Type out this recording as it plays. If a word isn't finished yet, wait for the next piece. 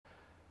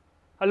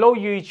Hello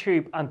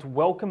YouTube and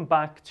welcome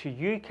back to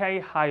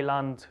UK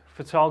Highland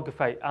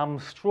Photography. I'm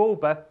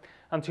Strober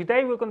and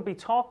today we're going to be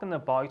talking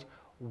about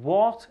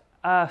what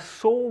a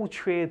sole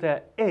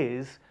trader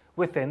is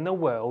within the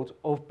world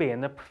of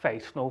being a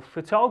professional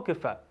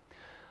photographer.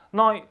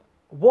 Now,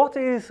 what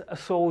is a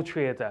sole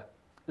trader?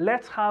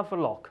 Let's have a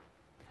look.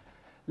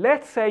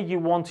 Let's say you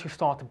want to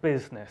start a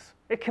business.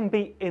 It can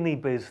be any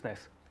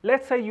business.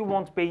 Let's say you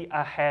want to be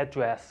a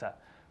hairdresser.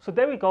 So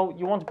there we go,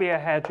 you want to be a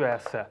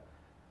hairdresser.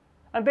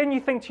 And then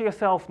you think to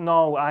yourself,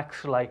 no,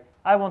 actually,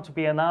 I want to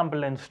be an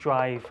ambulance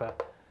driver.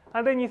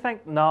 And then you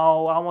think,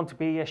 no, I want to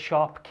be a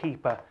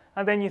shopkeeper.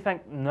 And then you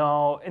think,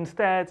 no,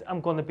 instead,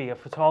 I'm going to be a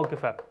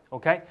photographer,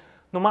 okay?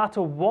 No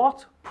matter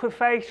what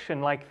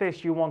profession like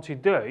this you want to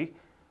do,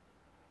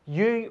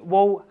 you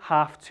will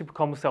have to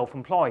become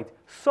self-employed.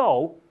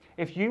 So,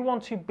 if you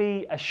want to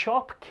be a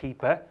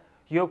shopkeeper,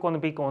 you're going to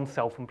be going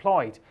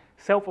self-employed.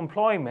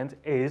 Self-employment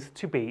is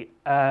to be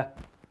a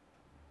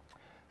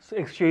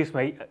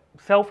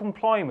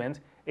self-employment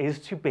is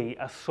to be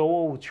a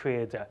sole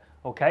trader,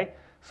 okay?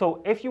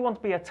 So if you want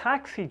to be a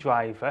taxi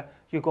driver,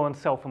 you're going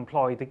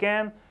self-employed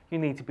again, you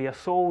need to be a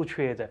sole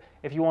trader.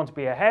 If you want to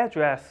be a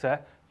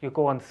hairdresser, you're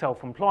going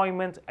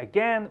self-employment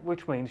again,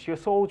 which means you're a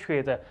sole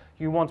trader.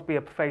 You want to be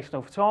a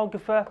professional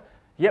photographer,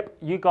 yep,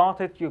 you got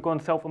it, you're going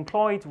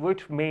self-employed,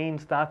 which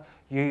means that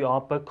you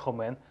are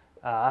becoming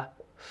a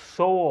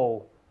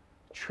sole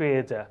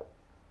trader,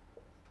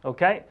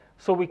 okay?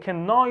 So we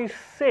can now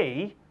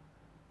see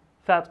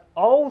that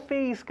all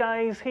these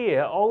guys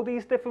here, all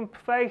these different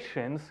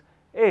professions,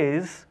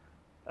 is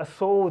a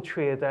sole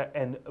trader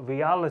in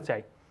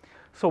reality.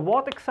 So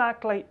what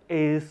exactly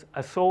is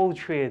a sole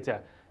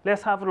trader?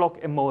 Let's have a look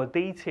in more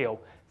detail.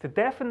 The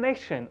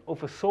definition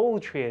of a sole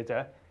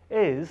trader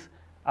is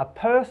a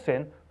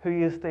person who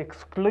is the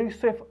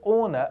exclusive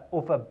owner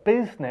of a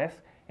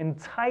business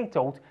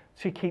entitled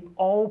to keep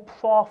all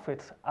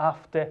profits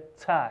after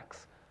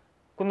tax.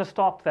 I'm going to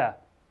stop there.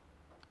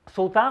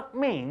 So that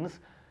means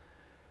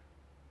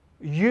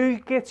you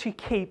get to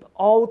keep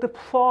all the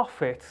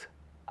profits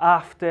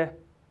after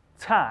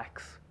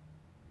tax.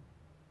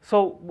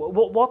 So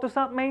what does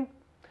that mean?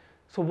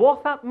 So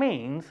what that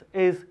means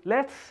is,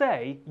 let's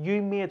say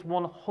you made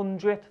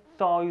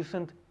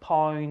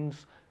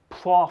 £100,000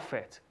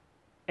 profit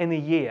in a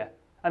year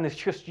and it's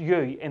just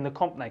you in the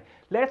company.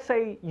 Let's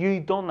say you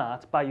done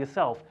that by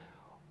yourself.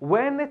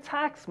 When the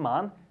tax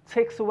man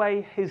takes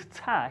away his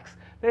tax,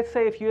 let's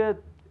say if you're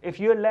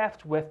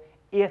left with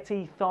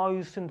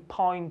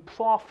 £80,000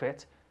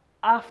 profit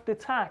after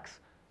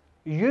tax,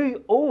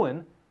 you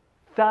own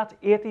that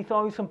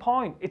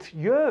 £80,000. It's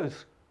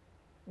yours.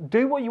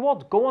 Do what you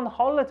want. Go on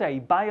holiday,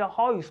 buy a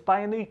house,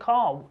 buy a new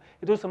car.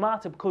 It doesn't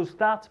matter, because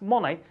that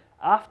money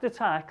after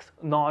tax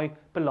now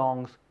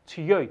belongs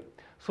to you.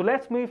 So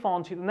let's move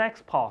on to the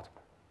next part.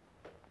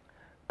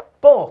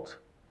 But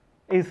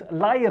is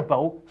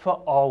liable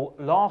for all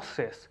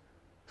losses.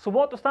 So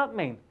what does that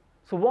mean?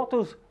 So what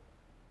does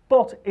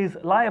but is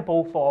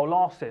liable for all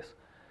losses?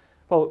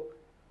 Well,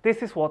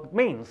 this is what it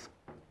means.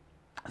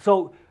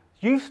 So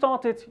you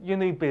started your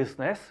new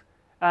business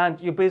and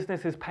your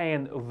business is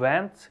paying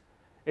rent,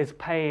 it's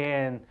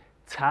paying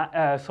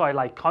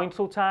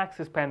council tax,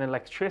 it's paying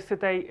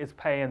electricity, it's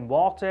paying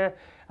water,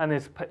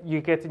 and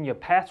you're getting your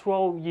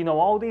petrol, you know,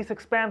 all these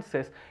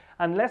expenses.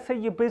 And let's say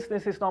your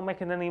business is not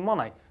making any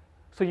money.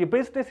 So your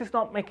business is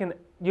not making,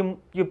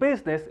 your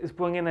business is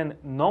bringing in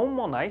no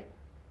money,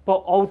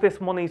 but all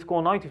this money is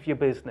going out of your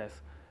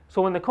business.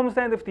 So when it comes to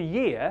the end of the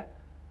year,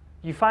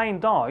 you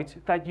find out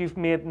that you've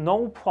made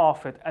no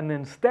profit and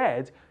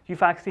instead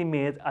you've actually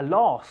made a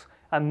loss.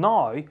 And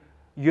now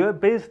your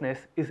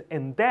business is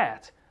in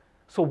debt.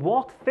 So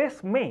what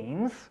this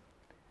means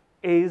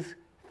is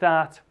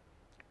that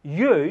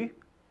you,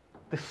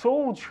 the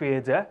sole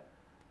trader,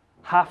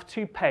 have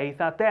to pay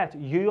that debt.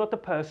 You are the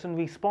person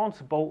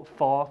responsible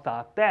for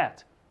that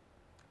debt.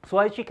 So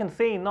as you can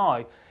see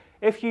now,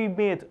 if you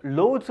made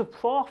loads of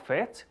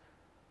profit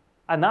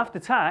and after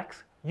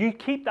tax, you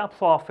keep that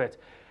profit.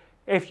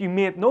 If you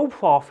made no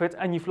profit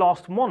and you've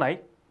lost money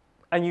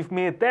and you've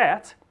made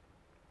debt,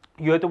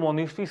 you're the one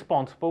who's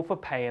responsible for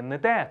paying the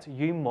debt.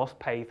 You must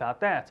pay that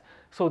debt.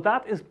 So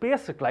that is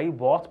basically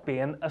what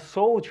being a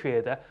sole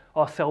trader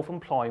or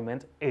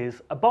self-employment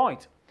is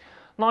about.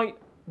 Now,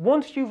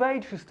 once you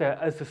register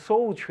as a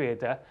sole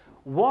trader,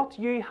 what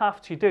you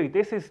have to do,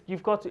 is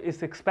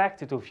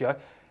expected of you,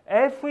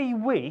 every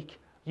week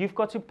you've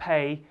got to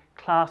pay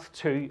Class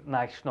 2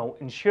 national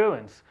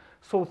insurance.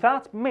 So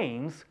that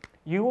means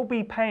you will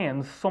be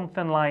paying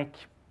something like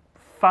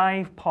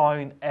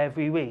 £5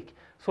 every week.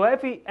 So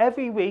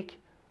every week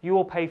you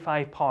will pay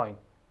 £5.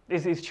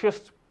 It's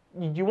just,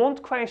 you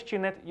won't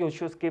question it, you'll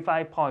just give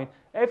 £5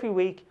 every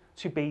week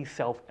to be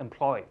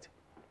self-employed.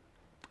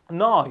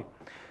 Now,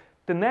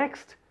 the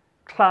next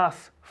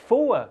Class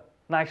 4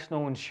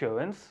 national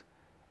insurance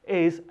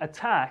is a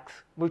tax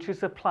which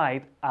is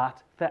applied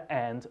at the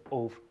end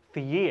of the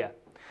year.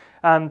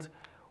 And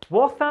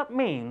what that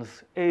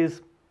means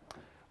is,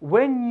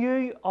 When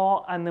you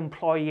are an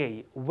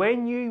employee,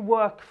 when you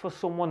work for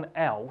someone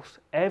else,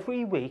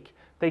 every week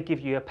they give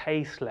you a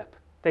pay slip.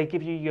 They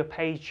give you your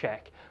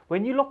paycheck.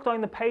 When you look down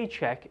the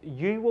paycheck,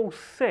 you will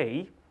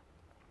see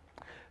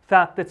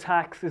that the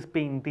tax is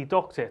being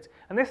deducted.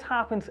 And this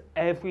happens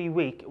every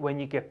week when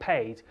you get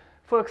paid.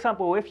 For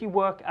example, if you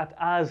work at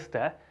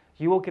Asda,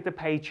 you will get a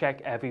paycheck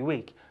every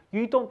week.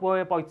 You don't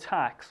worry about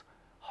tax.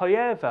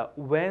 However,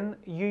 when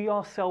you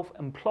are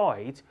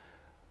self-employed,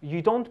 you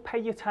don't pay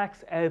your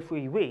tax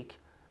every week.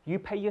 You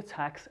pay your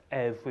tax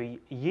every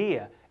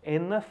year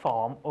in the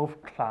form of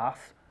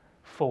Class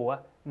 4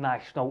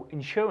 national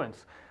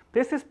insurance.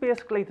 This is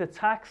basically the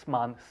tax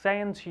man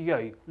saying to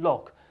you,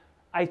 look,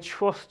 I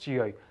trust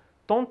you.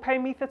 Don't pay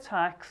me the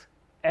tax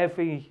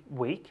every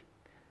week.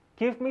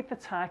 Give me the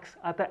tax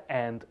at the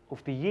end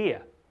of the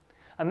year.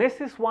 And this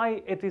is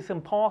why it is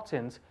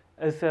important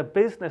as a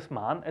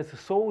businessman, as a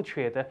sole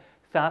trader,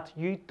 that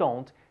you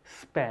don't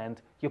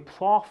spend your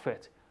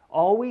profit.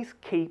 Always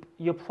keep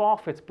your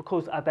profits,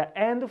 because at the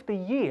end of the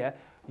year,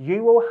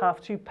 you will have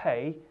to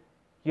pay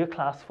your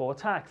Class 4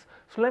 tax.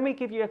 So let me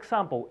give you an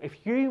example.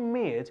 If you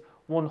made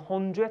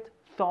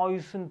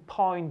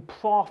 £100,000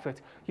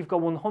 profit, you've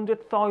got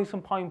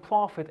 £100,000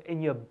 profit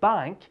in your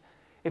bank.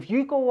 If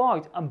you go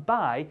out and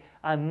buy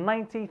a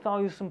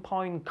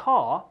 £90,000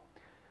 car,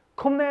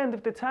 come the end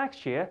of the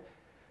tax year,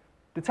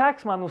 the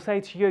tax man will say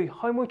to you,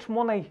 how much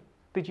money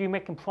did you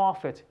make in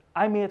profit?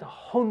 I made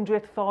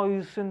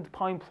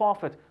 £100,000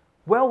 profit.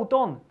 Well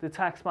done, the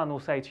tax man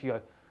will say to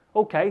you.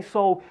 Okay,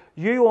 so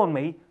you owe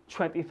me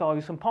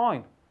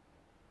 £20,000.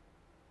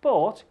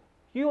 But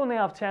you only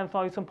have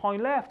 £10,000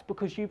 left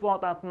because you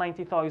bought that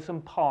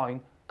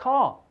 £90,000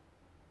 car.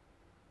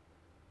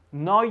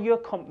 Now your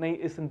company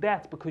is in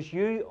debt because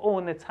you owe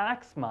the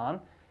tax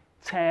man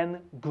 10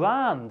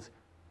 grand.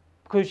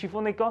 Because you've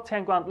only got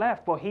 10 grand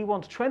left, but he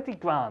wants 20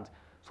 grand.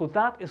 So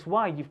that is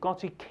why you've got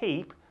to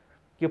keep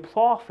your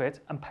profit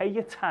and pay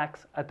your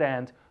tax at the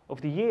end of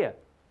the year.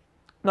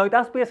 Now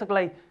that's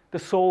basically the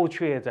sole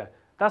trader.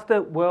 That's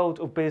the world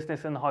of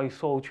business and how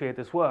sole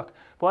traders work.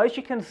 But as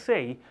you can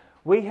see,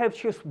 we have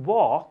just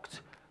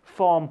walked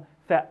from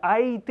the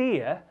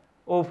idea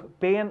of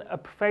being a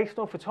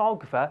professional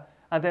photographer,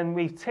 and then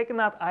we've taken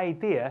that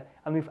idea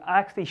and we've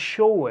actually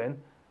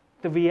shown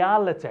the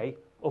reality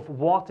of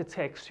what it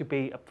takes to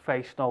be a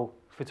professional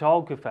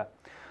photographer.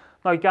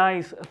 Now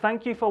guys,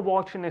 thank you for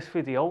watching this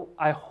video.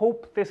 I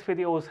hope this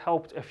video has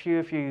helped a few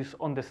of you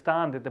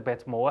understand it a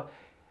bit more.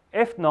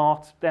 If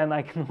not, then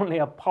I can only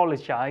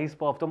apologize,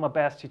 but I've done my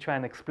best to try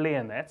and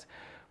explain it.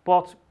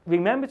 But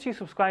remember to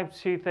subscribe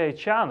to the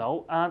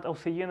channel, and I'll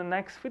see you in the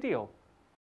next video.